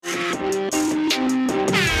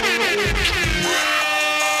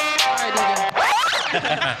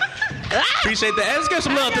Appreciate that. Let's give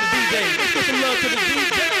some love to the DJ. Let's give some love to the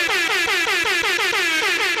DJ.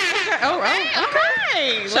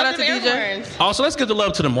 Okay. Shout out to DJ. Also, let's give the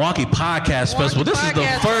love to the Milwaukee Podcast Festival. This is the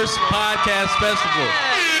first podcast festival.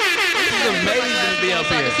 This is amazing to be up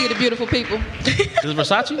So I here. can see the beautiful people. Is it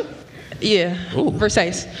Versace? Yeah, Ooh.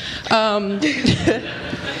 Versace.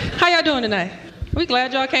 How y'all doing tonight? We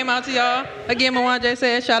glad y'all came out to y'all. Again, Mwanje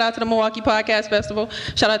said, shout out to the Milwaukee Podcast Festival.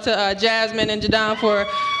 Shout out to Jasmine and Jadon for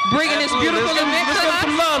bringing this beautiful event to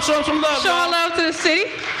us. Show them some love. Showing love to the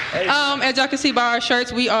city. As y'all can see by our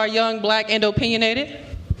shirts, we are young, black, and opinionated.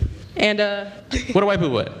 And What are white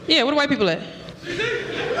people at? yeah, what are white people at?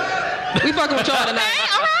 We fucking with y'all tonight.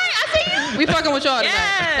 All right, I see you. We fucking with y'all tonight.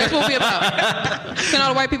 Yes. That's what we about. Can all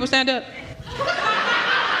the white people stand up?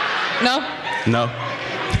 No? No.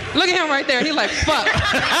 Look at him right there. He's like, fuck.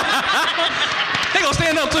 They gonna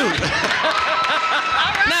stand up too.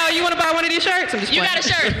 Now, you want to buy one of these shirts? I'm just You playing. got a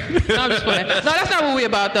shirt. No, I'm just playing. No, that's not what we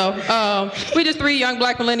about, though. We just three young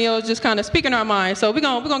black millennials just kind of speaking our minds. So we're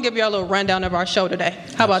gonna give you a little rundown of our show today.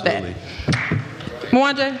 How about that?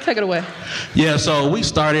 Mwanje, take it away. Yeah, so we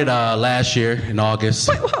started last year in August.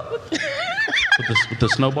 Wait, what? With the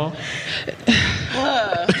snowball?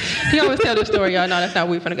 He always tell this story, y'all. No, that's not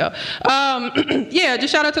where we're finna go. Yeah,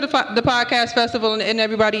 just shout out to the podcast festival and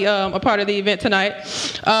everybody a part of the event tonight.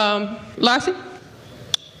 Lassie,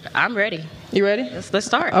 I'm ready. you ready? Let's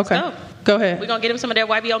start. Okay. Let's Go ahead. We're going to get him some of that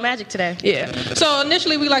YBO magic today. Yeah. So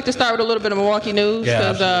initially, we like to start with a little bit of Milwaukee news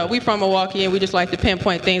Yeah, because we from Milwaukee and we just like to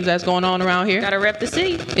pinpoint things that's going on around here. Got to rep the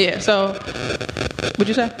city. Yeah. So, what'd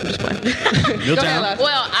you say? I'm just playing. Go ahead, Lassie.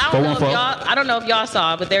 Well, I don't know if y'all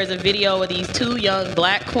saw, but there's a video of these two young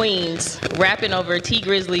black queens rapping over T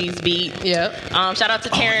Grizzly's beat. Yep. Shout out to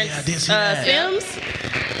Terrence I did see that.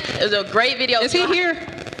 Sims. It was a great video. Is he here?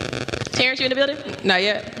 Terrence, you in the building? Not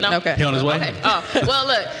yet. No. Okay. He on his way? Okay. Oh, well,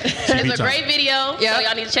 look, it's a great video. Yeah. So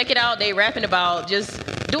y'all need to check it out. They rapping about just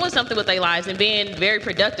doing something with their lives and being very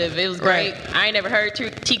productive. It was great. Right. I ain't never heard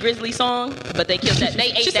T Grizzly song, but they killed that.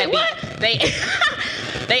 They ate She that said beat.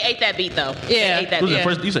 what? They ate that beat though. Yeah. They ate that Was beat. it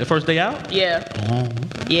first? You said first day out? Yeah. Oh.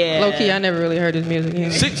 Yeah. Low key, I never really heard his music either.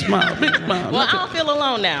 6 Mile, Big Mile. Well, I don't feel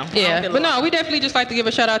alone now. Yeah, but no, we definitely just like to give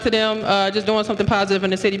a shout out to them, just doing something positive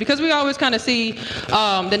in the city because we always kind of see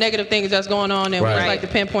the negative things that's going on, and we just Right. like to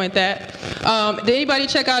pinpoint that. Did anybody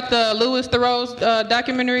check out the Louis Theroux's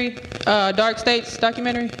documentary, Dark States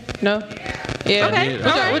documentary? No. Yeah.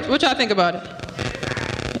 I did. What y'all think about it?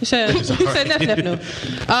 You said Neff knew.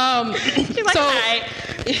 She's like, so. all right.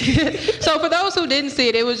 So for those who didn't see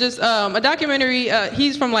it, it was just a documentary.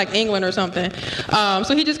 He's from like England or something.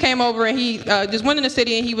 So he just came over and he just went in the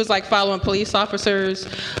city and he was like following police officers,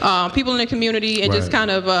 people in the community, and just Right.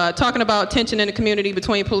 kind of talking about tension in the community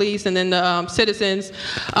between police and then the citizens.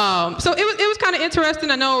 So it was kind of interesting.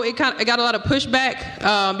 I know it got a lot of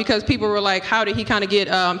pushback because people were like, how did he kind of get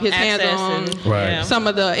his hands Access on and- Right. some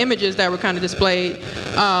of the images that were kind of displayed?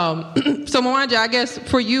 So Mwanje, I guess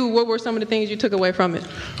for you, what were some of the things you took away from it?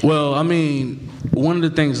 Well, I mean, one of the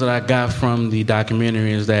things that I got from the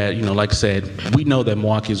documentary is that, you know, like I said, we know that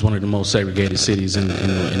Milwaukee is one of the most segregated cities in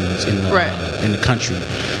the country,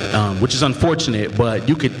 which is unfortunate. But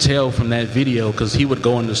you could tell from that video because he would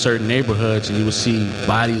go into certain neighborhoods and you would see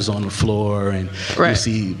bodies on the floor and you Right.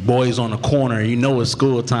 see boys on the corner. You know it's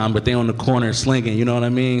school time, but they on the corner slinging. You know what I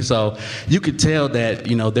mean? So you could tell that,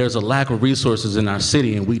 you know, there's a lack of resources in our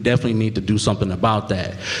city, and we definitely need to do something about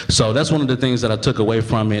that. So that's one of the things that I took away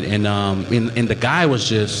from it. And the guy was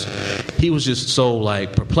just so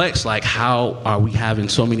like perplexed, like how are we having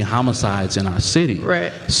so many homicides in our city?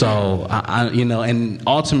 Right. So I you know, and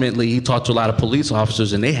ultimately he talked to a lot of police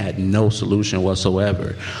officers and they had no solution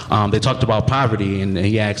whatsoever. They talked about poverty and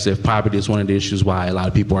he asked if poverty is one of the issues why a lot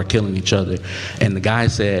of people are killing each other. And the guy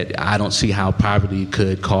said, I don't see how poverty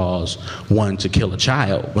could cause one to kill a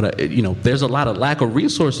child. But you know, there's a lot of lack of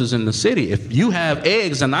resources in the city. If you have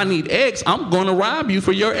eggs and I need eggs, I'm going to rob you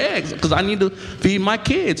for your eggs because I need to feed my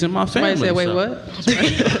kids and my family. Somebody said, wait, So-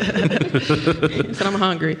 what? He said, I'm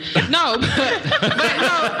hungry. No, but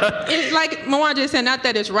no, it's like Mwanje said, not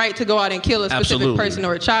that it's right to go out and kill a specific Absolutely. person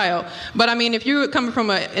or a child, but I mean, if you're coming from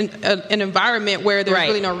an environment where there's Right.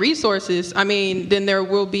 really no resources, I mean, then there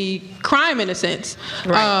will be crime in a sense.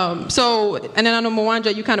 Right. So, and then I know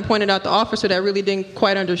Mwanje, you kind of pointed out the officer that really didn't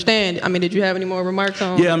quite understand. I mean, did you have any more remarks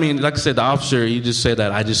on? Yeah, I mean, like I said, the officer, he just said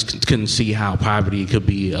that I just couldn't see how poverty could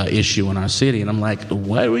be an issue in our city. And I'm like,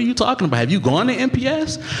 what were you talking about? Have you gone to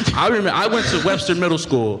MPS? I remember I went to Webster Middle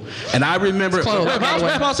School, and I remember. It's closed, Wait, by the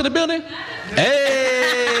way. Rap House in the building?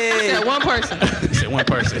 Hey! Said one person. He said one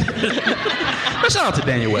person. But shout out to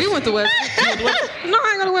Daniel Webster. We went to West. No,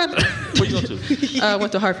 I ain't going to West. Where you go to? I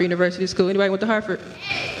went to Hartford University School. Anybody went to Hartford?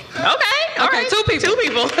 Okay. All right. Two people. Two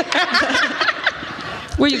people.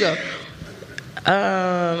 Where you go?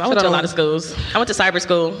 I went to a lot of schools. I went to cyber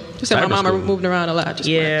school. You said my Cyber mama school. moved around a lot. Just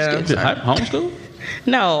Yeah. just kidding, sorry. Homeschool?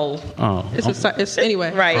 No. Oh. It's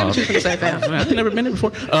anyway. Right. I'm choosing the same family. I've never been there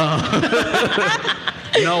before.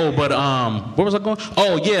 No, but where was I going?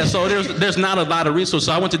 Oh, yeah. So there's not a lot of resources.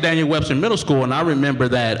 I went to Daniel Webster Middle School, and I remember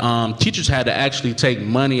that teachers had to actually take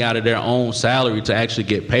money out of their own salary to actually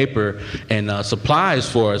get paper and supplies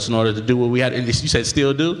for us in order to do what we had. And you said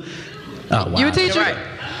still do? Oh, wow. You a teacher? Right.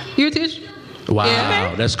 You a teacher? Wow,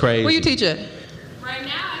 Yeah. that's crazy. Where you teach at? Right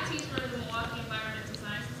now, I teach for the Milwaukee Environmental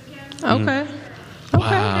Sciences Academy. Okay.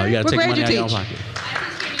 Wow, you got to What take grade money you out of your own teach? pocket.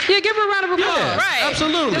 Yeah, give her a round of applause. Yeah, Right.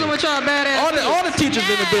 absolutely. Dealing with y'all badass. All the teachers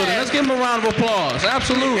in the building. Let's give them a round of applause.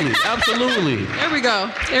 Absolutely, absolutely. There we go.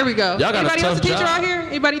 There we go. Y'all got a Anybody else a tough teacher job. out here?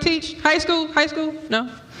 Anybody teach? High school? High school? No?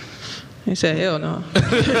 He said, hell no.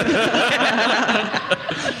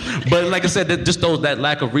 But like I said, that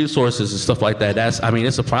lack of resources and stuff like that.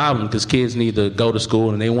 It's a problem because kids need to go to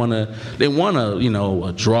school and they wanna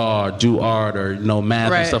draw or do art or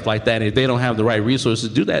math Right. and stuff like that. And if they don't have the right resources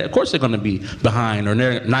to do that, of course they're gonna be behind or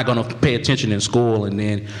they're not gonna pay attention in school and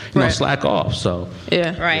then Right. slack off. So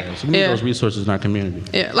Yeah. Right. so we need Yeah. those resources in our community.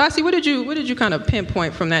 Yeah. Lassie, what did you kind of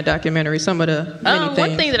pinpoint from that documentary? Some of the many things.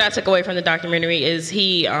 One thing that I took away from the documentary is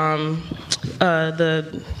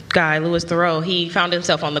the guy, Louis Theroux, he found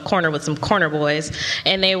himself on the corner with some corner boys,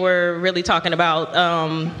 and they were really talking about.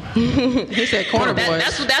 He said corner boys.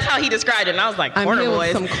 That's how he described it, and I was like, I'm corner here with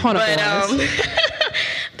boys. some corner boys.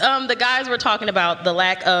 The guys were talking about the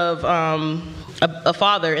lack of a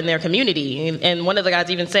father in their community, and one of the guys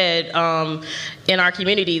even said, in our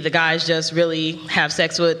community, the guys just really have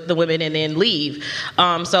sex with the women and then leave.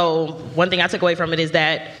 So one thing I took away from it is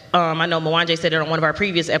that I know Mwanje said it on one of our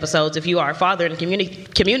previous episodes. If you are a father in the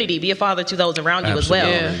community, be a father to those around you as well.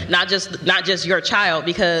 Absolutely. Yeah. Not just your child,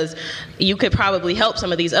 because you could probably help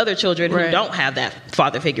some of these other children Right. who don't have that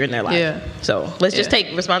father figure in their life. Yeah. So let's just Yeah. take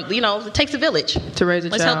it takes a village To raise a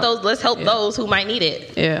let's child. help those who might need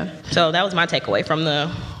it. Yeah. So that was my takeaway from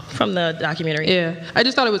the documentary. Yeah, I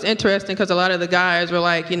just thought it was interesting because a lot of the guys were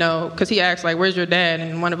like, because he asked like, "Where's your dad?"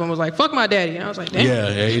 and one of them was like, "Fuck my daddy," and I was like, "Damn."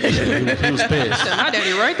 Yeah, he was pissed. My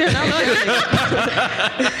daddy right there. And I love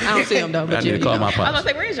you. I don't see him though, I but need to call my I was pops. gonna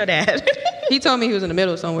say, where is your dad? he told me he was in the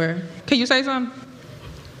middle somewhere. Can you say something?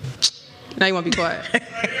 Now you want to be quiet.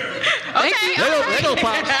 Thank you. There go,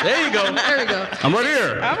 pops. There you go. There we go. I'm right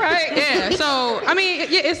here. All right. Yeah, so I mean,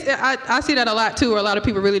 yeah, I see that a lot too. Where a lot of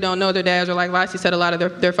people really don't know their dads, or like Lassie said, a lot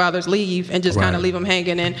of their fathers leave and just kind Right. of leave them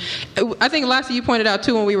hanging. And I think Lassie, you pointed out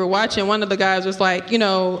too when we were watching. One of the guys was like, they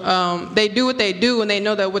do what they do, and they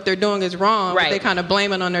know that what they're doing is wrong. Right. But they kind of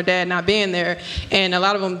blame it on their dad not being there. And a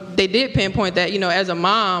lot of them, they did pinpoint that as a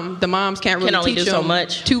mom, the moms can't really only teach do so them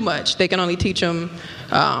much. too much. They can only teach them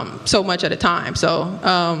so much at a time. So,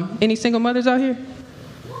 any single mothers out here?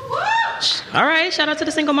 All right. Shout out to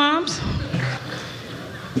the single moms.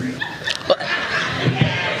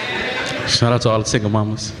 Shout out to all the single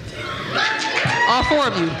mamas. All four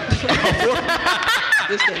of you.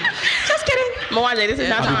 Just kidding. Just kidding. Mwanje, this is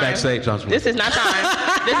not I'll time. be backstage, Johnson. This is not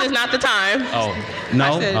time. This is not the time. Oh,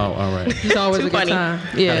 no? I said- Oh, all right. It's always Too a good funny. time.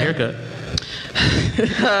 Got a Yeah. haircut.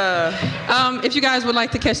 If you guys would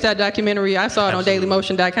like to catch that documentary, I saw it on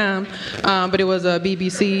DailyMotion.com, but it was a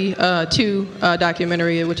BBC 2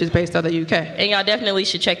 documentary, which is based out of the UK. And y'all definitely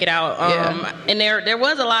should check it out. Yeah. And there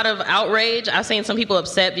was a lot of outrage. I've seen some people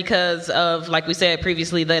upset because of, like we said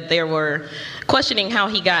previously, that there were questioning how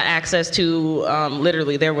he got access to,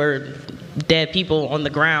 literally, there were dead people on the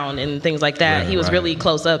ground and things like that. Right, he was right. really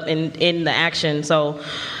close up in the action. So,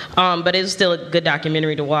 but it was still a good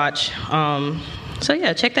documentary to watch. So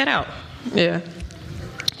yeah, check that out. Yeah.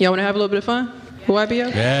 Y'all want to have a little bit of fun? Who I be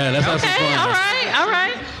up? Yeah, let's have some Okay, fun. all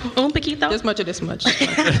right. Un poquito. This much or this much? Said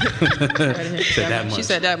that She much.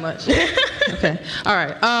 said that much. Okay. All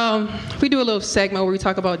right. We do a little segment where we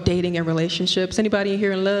talk about dating and relationships. Anybody in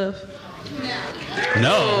here in love?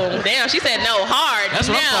 No. Oh, damn, she said no hard. That's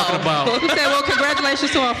what no. I'm talking about. He said, well,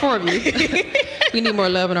 congratulations to all four of you. We need more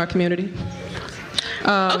love in our community.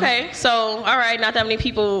 Okay, so all right, not that many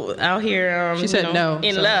people out here. She said no,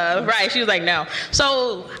 in so- love, right? She was like no.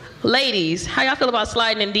 So, ladies, how y'all feel about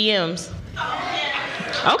sliding in DMs?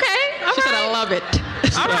 Okay, all She said, I right. love it.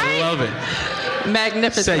 All I right. love it.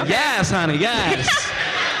 Magnificent. Said, yes, honey, yes.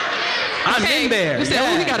 I'm Okay. in there. You said,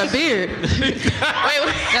 oh, he yes. got a beard. Wait.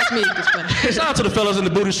 That's me. Just playing. Shout out to the fellas in the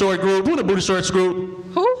Booty Short group. Who the Booty Shorts group?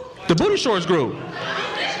 Who? The Booty Shorts group.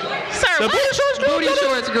 Sir, The what? Booty Shorts group? Booty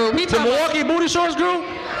Shorts group. He The talking about, Milwaukee Booty Shorts group?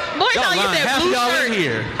 Boy, Y'all thought you lying. said Half blue y'all shirt. in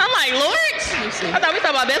here. I'm like, Lawrence? I thought we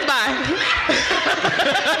talking about Best Buy.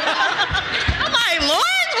 I'm like, Lawrence?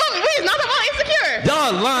 We're not talking about Insecure.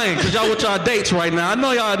 Y'all lying because y'all with y'all dates right now. I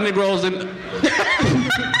know y'all Negroes and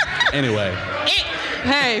anyway.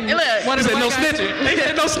 Hey, Look. one of They the said no white guys- snitching. They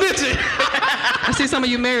said no snitching. I see some of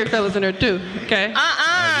you married fellas in there too. Okay.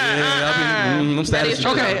 I'm status is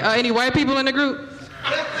true. Okay. Any white people in the group?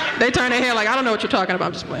 They turn their head like I don't know what you're talking about.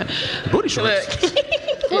 I'm just playing. Booty shorts. Look.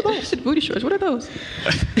 What are those? Booty shorts. What are those? All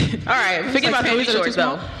right, forget about the booty panties that are too shorts,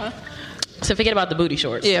 though. small? Huh? So forget about the booty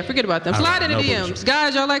shorts. Yeah, forget about them. All Slide right, in the no booty DMs. shorts.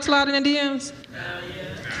 Guys, y'all like sliding in DMs?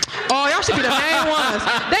 Oh, y'all should be the main ones.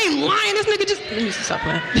 They lying. This nigga just. Let me stop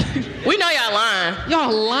playing. We know y'all lying.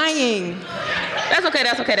 Y'all lying. That's okay.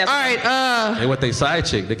 All Right. They what they side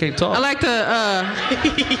chick. They can't talk. I like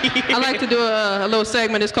to do a little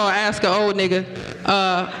segment. It's called Ask a Old Nigga.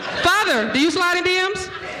 Father, do you slide in DMs?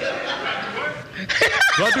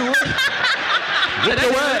 What do what? What the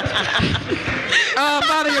what?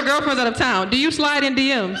 Father, your girlfriend's out of town. Do you slide in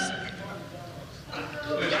DMs?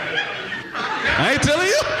 I ain't telling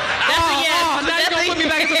you. That's a yes. Now you That's gonna a put me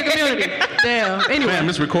back into the community. Damn. Anyway. Man,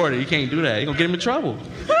 this recorded. You can't do that. You gonna get him in trouble.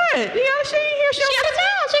 What? You know, she ain't here. She out of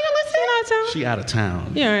town. She ain't She out of town. She out of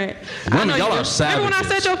town. Yeah, all right. Women, I know y'all you are do. Remember when I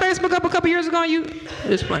savages. set your Facebook up a couple years ago and you...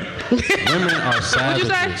 Just playing. Women are What'd you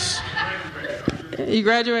say? savages. You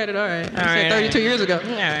graduated? All right. I said right, 32 years ago. All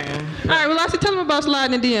right. All right, well, Lassie, tell them about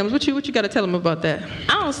sliding in DMs. What you got to tell them about that?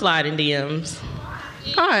 I don't slide in DMs.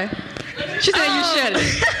 All right. She said you shouldn't.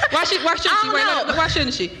 Why shouldn't she? I don't know. Why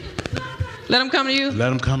shouldn't she? Let them come to you? Let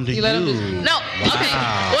them come to you. let 'em just- No, okay.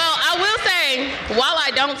 Well, I will say, while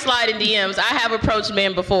I don't slide in DMs, I have approached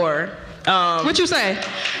men before. What you say?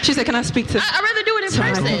 She said, can I speak to... I'd rather do it in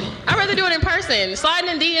Sorry. person. I'd rather do it in person. Sliding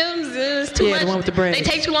in DMs is too Yeah, much. the one with the braids. They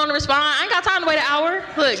take too long to respond. I ain't got time to wait an hour.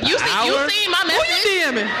 Look, you see hour? my Who message. you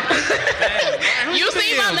DMing? You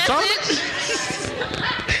see my DM, son? message.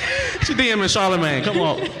 She DMing Charlamagne. Come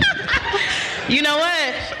on. You know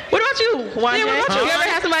what? What about you, Juan? Yeah, what about You you? ever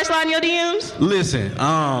had somebody slide in your DMs? Listen,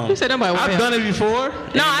 You said nobody I've done it before.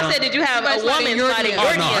 No, I said, did you have Somebody a slide in woman your slide in DMs. your Oh no,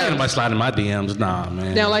 ain't DMs? nobody sliding my DMs. Nah,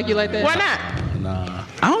 man. They don't like you like that? Why not? Nah.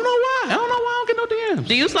 I don't know why. I don't know why I don't get no DMs.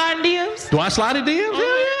 Do you slide in DMs? Do I slide in DMs?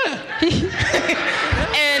 Hell yeah.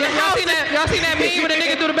 And Y'all seen that meme with a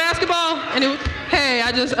nigga through the basketball? And it was, hey,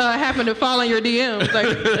 I just happened to fall in your DMs. Like,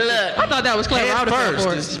 look, I thought that was clever. I Head would have fell for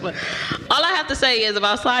first. it. all I have to say is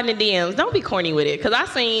about sliding in DMs, don't be corny with it. Because I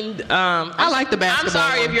seen, I like the basketball I'm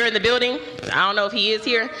sorry one. if you're in the building. I don't know if he is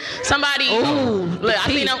here. Somebody, Ooh, look, I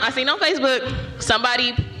petite. seen on Facebook,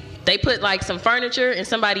 somebody, they put like some furniture in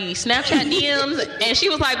somebody's Snapchat DMs, and she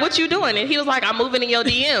was like, "What you doing?" And he was like, "I'm moving in your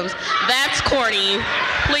DMs." That's corny.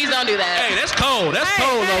 Please don't do that. Hey, that's cold. That's Hey,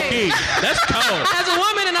 cold, hey. low key. That's cold. As a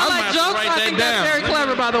woman, and I I'm like about to jokes, write I that think that's down. very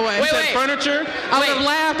clever, by the way. Wait, That wait. furniture. I would have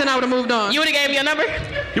laughed and I would have moved on. You would have gave me your number?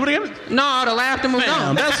 You would have given? No, I would have laughed and moved Damn,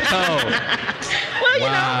 on. that's cold. Well, you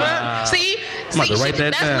Wow. know, but see, I'm about to write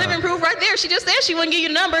that that's down. living proof right there. She just said she wouldn't give you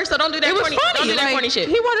a number, so don't do that It was corny. funny. Don't do that like, corny shit.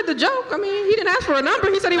 He wanted the joke. I mean, he didn't ask for a number.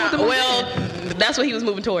 He said he wanted to move Well, in. that's what he was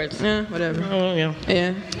moving towards. Yeah, whatever. Oh, yeah.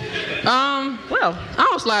 Yeah. Well, I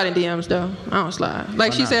don't slide in DMs though. I don't slide.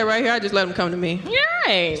 Like she said right here, I just let them come to me. you're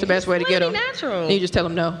right. It's the best way to get them. Natural. And you just tell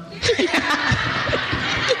them no.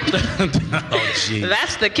 Oh, gee.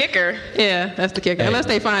 That's the kicker. Yeah, that's the kicker. Hey. Unless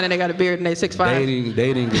they find and they got a beard and they 6'5".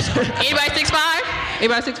 Dating is Anybody 6'5"?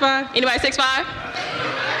 Anybody 6'5"? Anybody 6'5"?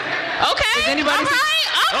 Okay. Is anybody all right.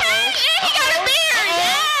 Okay. And he got a beard.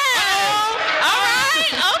 Yeah. All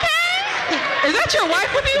right. Okay. Is that your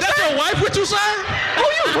wife with you? That's your wife with you, son? Who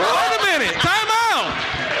you bro? Wait a minute. Time out.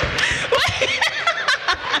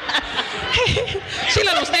 She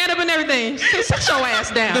let him stand up and everything. Sit your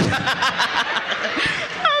ass down.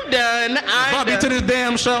 I'm done. Brought me to this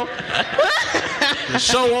damn show.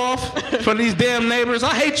 Show off from these damn neighbors.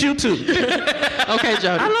 I hate you too. Okay,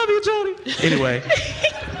 Jody. I love you, Jody. Anyway,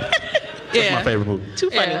 Yeah. my favorite movie. Too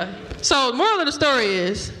funny. Yeah. So, moral of the story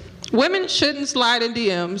is, women shouldn't slide in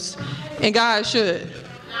DMs, and guys should.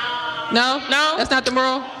 No? No. That's not the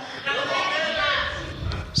moral?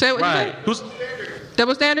 Say what Right. you say? Who's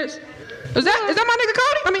Double standards? Is that my nigga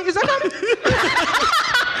Cody? I mean, is that Cody?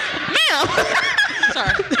 Ma'am.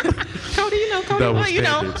 Sorry. Cody, you know Cody. Double Well, you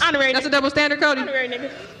know, standards. honorary. That's a double standard, Cody? honorary nigga.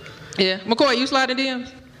 Yeah. McCoy, you slide in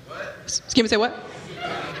DMs? Skimmy say what?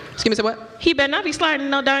 Skimmy say what? He better not be sliding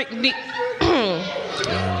no dark.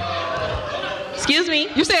 Excuse me.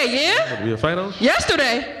 You said yeah? we a fight on?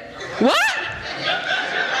 Yesterday. What?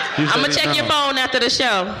 I'm gonna check your phone after the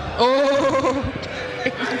show. Oh.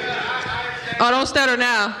 Oh, don't stutter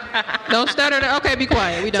now. Don't stutter now. Okay, be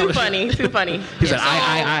quiet. We done Too with it. funny. Too funny. He said,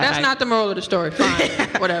 That's not the moral of the story. Fine.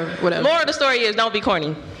 Whatever. Moral of the story is don't be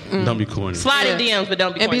corny. Don't be corny. Slide in DMs, but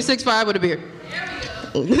don't be And corny. be 6'5" with a beard.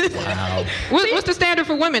 Wow. What's the standard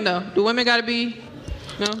for women, though? Do women got to be...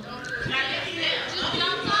 No?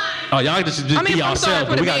 Oh, y'all just be I'm sorry yourself, for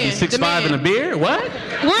but the we gotta be men. 6'5" in the beard? What?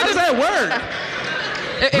 How does that work?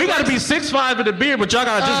 We gotta be 6'5" in the beard, but y'all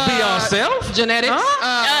gotta just be yourself? Genetics.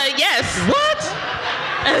 Yes. What?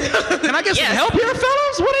 Can I get some help here,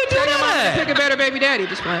 fellas? What are you doing? Pick a better baby daddy.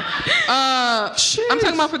 Just fine. I'm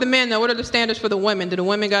talking about for the men, though. What are the standards for the women? Do the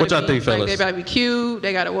women got to be... What y'all think, fellas? They gotta be cute.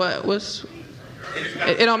 They gotta what? What's...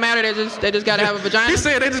 It don't matter. They just gotta have a vagina. He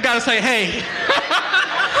said they just gotta say, hey.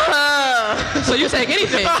 So you take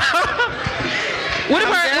anything. What if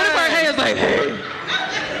her hair is like, hey?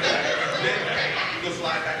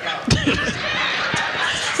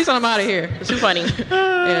 He said I'm out of here. Too funny.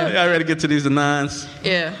 Yeah. Y'all ready to get to these nines?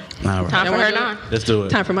 Yeah. All right. Time for wanna her do it? nine. Let's do it.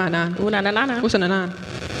 Time for my nine. Ooh, na. What's in a nine?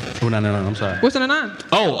 Oh, no, I'm sorry. What's in a nine?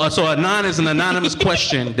 Oh, so a nine is an anonymous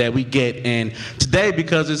question that we get. And today,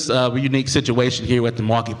 because it's a unique situation here at the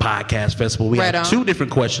Milwaukee Podcast Festival, we Right have on. 2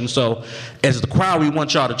 different questions. So as the crowd, we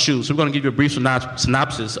want y'all to choose. So we're going to give you a brief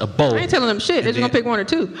synopsis of both. I ain't telling them shit. They're just gonna pick one or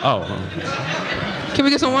two. Oh. Can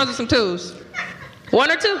we get some ones or some twos?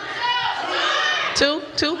 1 or 2? 2,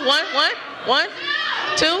 2, 1, 1,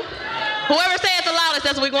 2. Whoever says the loudest,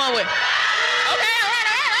 that's what we're going with. Okay,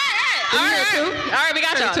 all You heard right. two? All right, we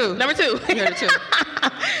got You heard y'all. two. Number 2. You heard it too.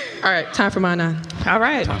 All right, time for my nine. All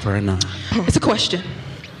right. Time for a nine. It's a question.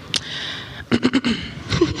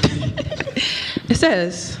 It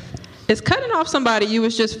says, is cutting off somebody you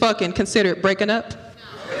was just fucking considered breaking up?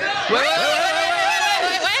 Wait.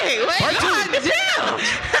 Part 2. God damn!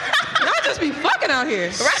 Y'all just be fucking out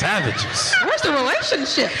here. Savages. Where's the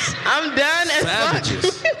relationships? I'm done as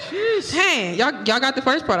Savages. fuck. Dang, y'all got the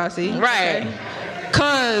first part, I see. Right. Okay.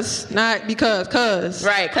 Cause, not because, cause.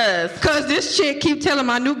 Right, cuz. Cause this chick keep telling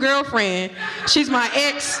my new girlfriend she's my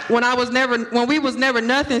ex when we was never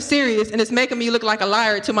nothing serious, and it's making me look like a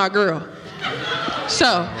liar to my girl.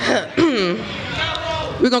 So,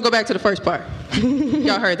 we're gonna go back to the first part.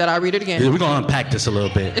 Y'all heard that, I'll read it again. Yeah, we're going to unpack this a little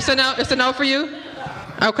bit. It's a no for you?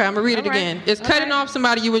 Okay, I'm gonna read it All right. again. Is cutting off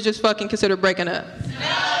somebody you was just fucking considered breaking up?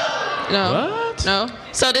 No. What? No?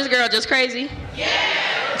 So this girl just crazy?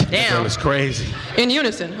 That Damn. was crazy. In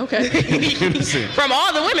unison, okay. Listen. From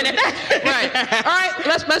all the women at that. Right. All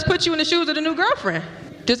right, let's put you in the shoes of the new girlfriend.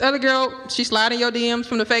 This other girl, she sliding your DMs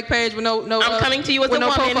from the fake page with no I'm coming to you as with a no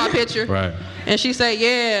woman. profile picture. Right. And she said,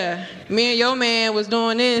 yeah, me and your man was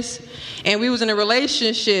doing this, and we was in a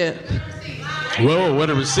relationship. Whoa, what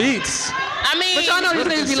are receipts? I mean, But y'all know these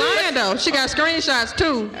niggas be lying though. She got screenshots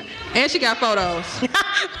too, and she got photos. she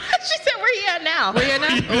said, "Where he at now?" Where he at now?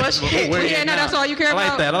 Where he at now? That's all you care I about?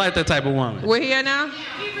 like that. I like that type of woman. Where he at now?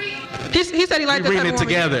 He said he liked We're that type reading of it woman.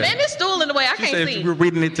 together. Man, this stool in the way. I She can't said see. we're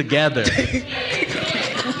reading it together.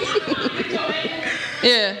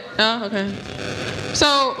 Yeah. Oh, okay.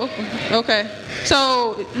 So, okay.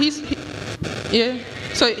 So yeah.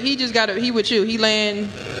 So he just got he with you. He laying.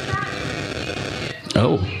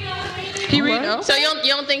 Oh. He read. Oh. So you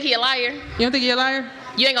don't think he a liar? You don't think he a liar?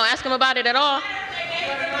 You ain't gonna ask him about it at all?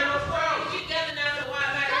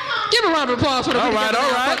 Give a round of applause for the All bitch right, that all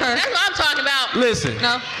down. right. Fuck her. That's what I'm talking about. Listen.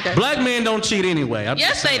 No? Okay. Black men don't cheat anyway. I'm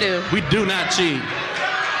Yes, just they saying. do. We do not cheat.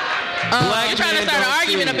 Black You're trying to men start an don't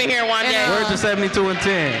argument cheat. up in here one And, day. Word to 72 and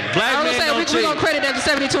 10. Black I was men gonna say don't we're cheat. gonna credit that to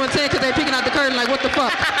 72 and 10 because they peeking out the curtain like what the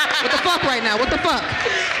fuck? What the fuck right now? What the fuck?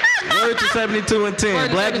 Word to 72 and 10. Word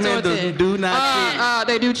to Black 72 men and 10. do not cheat.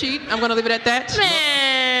 They do cheat. I'm gonna leave it at that.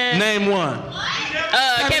 Man. Name one.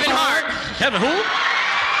 Kevin Hart. Kevin who?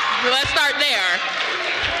 Let's start there.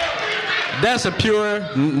 That's a pure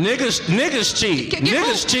niggas cheat. Get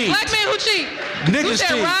Niggas who? cheat. Black men who cheat. Niggas Who said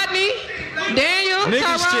cheat. Rodney, Daniel,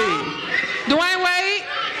 Niggas Tyrone, Dwayne Wade.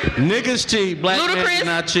 Niggas cheat. Black men Ludacris. do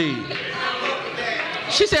not cheat.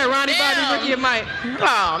 She said Ronnie, Damn. Bobby, Ricky, and Mike.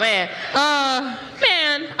 Oh man.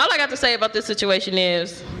 Man, All I got to say about this situation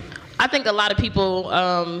is, I think a lot of people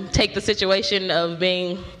take the situation of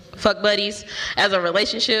being fuck buddies as a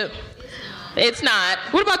relationship. It's not.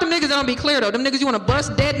 what about them niggas that don't be clear though? Them niggas you want to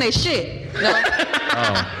bust dead in they shit. No.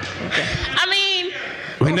 I mean,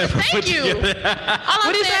 We never thank went you. together. All I'm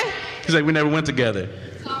What did he saying, say? He's like, we never went together.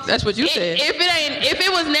 That's what you said. if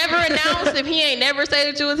it was never announced, if he ain't never said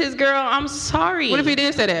it to with his girl, I'm sorry. What if he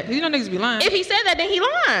did say that? You know niggas be lying. If he said that, then he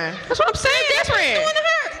lying. That's what I'm saying. That's That's what he's different. doing to her.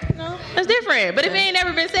 No. That's different. But if it ain't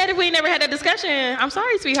never been said, if we ain't never had that discussion, I'm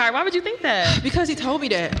sorry, sweetheart. Why would you think that? Because he told me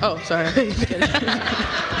that. Oh, sorry.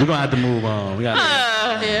 We're gonna have to move on. We got.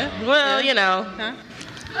 Yeah. Well, you know. Huh?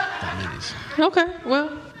 Okay, well.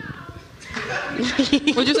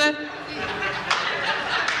 What'd you say?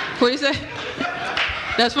 What'd you say?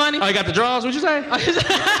 That's funny? Oh, you got the draws? What'd you say?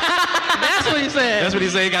 That's what he said. That's what he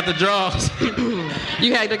said. He got the draws.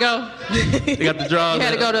 You had to go. He got the draws. You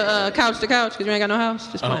had to go to couch because you ain't got no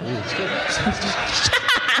house. Just playing.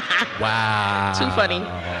 Wow. Too funny.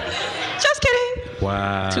 Just kidding.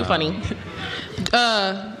 Wow. Too funny.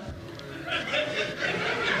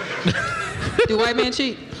 Do white men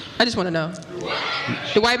cheat? I just want to know.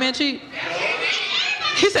 Do white men cheat?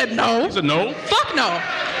 He said no. He said no. Fuck no.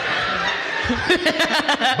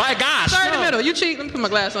 By gosh. Start in the middle. You cheat? Let me put my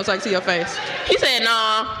glass on so I can see your face. He said,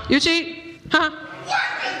 nah. You cheat? Huh?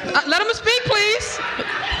 Let him speak, please.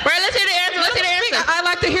 Right, let's hear the answer. Let's hear the answer. I'd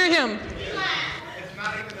like to hear him.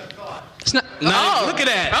 It's not. No, Oh. look at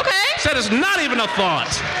that. Okay. Said it's not even a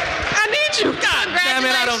thought. I need you. God damn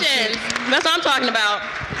it, I don't Congratulations. That's what I'm talking about.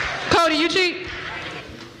 Cody, you cheat?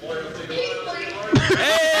 Hey!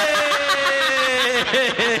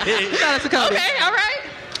 Shout out to Cody. Okay, all right.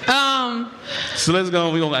 So let's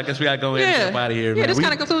go. I guess we gotta go ahead and get out of here. Yeah, man. this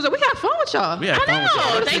kind of concludes it. We had fun with y'all. We had fun with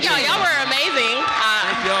y'all. Oh, thank y'all. Y'all were amazing.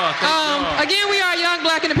 Thank y'all. Thank y'all. Again, we are Young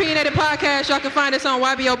Black and Opinionated Podcast. Y'all can find us on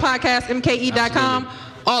ybopodcastmke.com.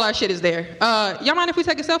 All our shit is there. Y'all mind if we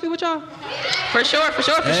take a selfie with y'all? For sure, for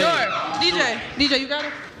sure, for Hey. sure. DJ, you got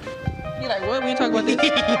it? You like, what? We ain't talking about this?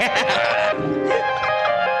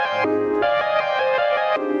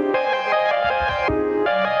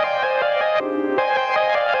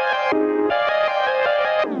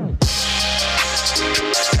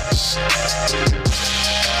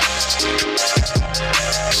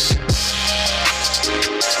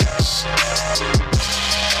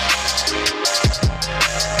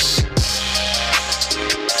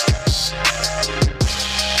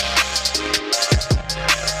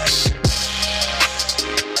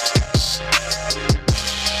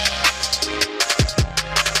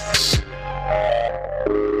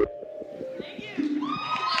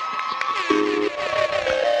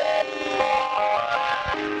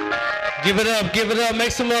 Give it up,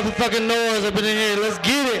 make some motherfucking noise up in here. Let's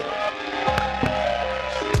get it.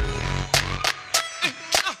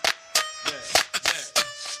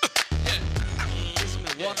 Yes,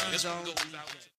 we go.